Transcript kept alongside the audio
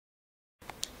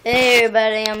Hey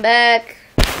everybody, I'm back.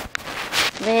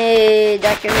 Me,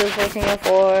 Dr. Who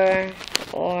 1404,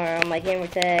 or my gamer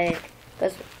tag,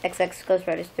 XX Ghost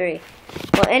Riders 3.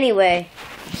 Well, anyway,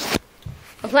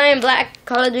 I'm playing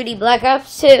Call of Duty Black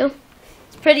Ops 2.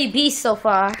 It's pretty beast so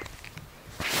far. I'm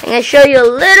gonna show you a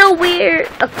little weird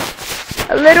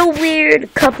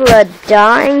couple of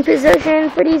dying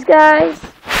positions for these guys.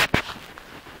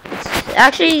 It's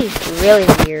actually really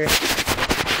weird.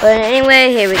 But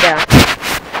anyway, here we go.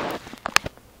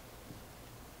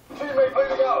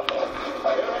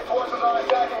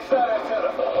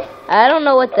 I don't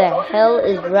know what the hell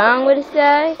is wrong with this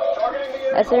guy.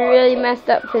 That's a really messed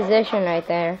up position right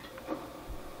there.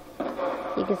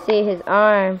 You can see his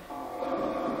arm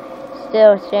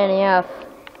still standing up.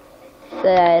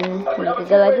 Then you can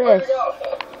go like this.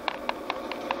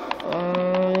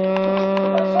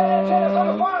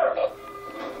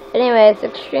 Anyway, it's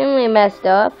extremely messed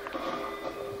up.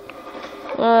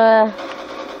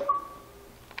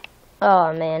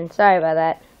 Oh man, sorry about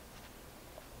that.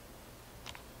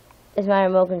 It's my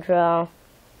remote control.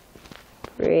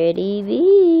 Pretty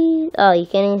beast. Oh, you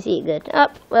can't even see it good. Oh,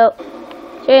 well,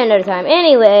 show you another time.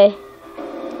 Anyway.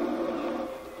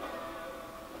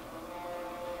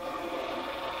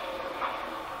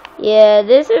 Yeah,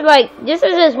 this is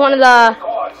just one of the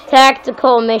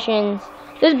tactical missions.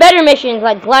 There's better missions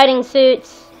like gliding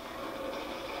suits.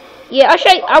 Yeah,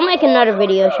 I'll make another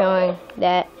video showing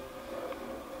that.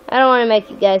 I don't want to make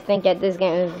you guys think that this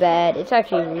game is bad. It's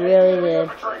actually really good.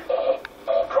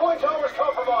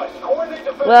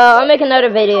 Well, I'll make another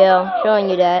video showing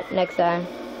you that next time.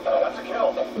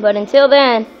 But until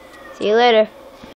then, see you later.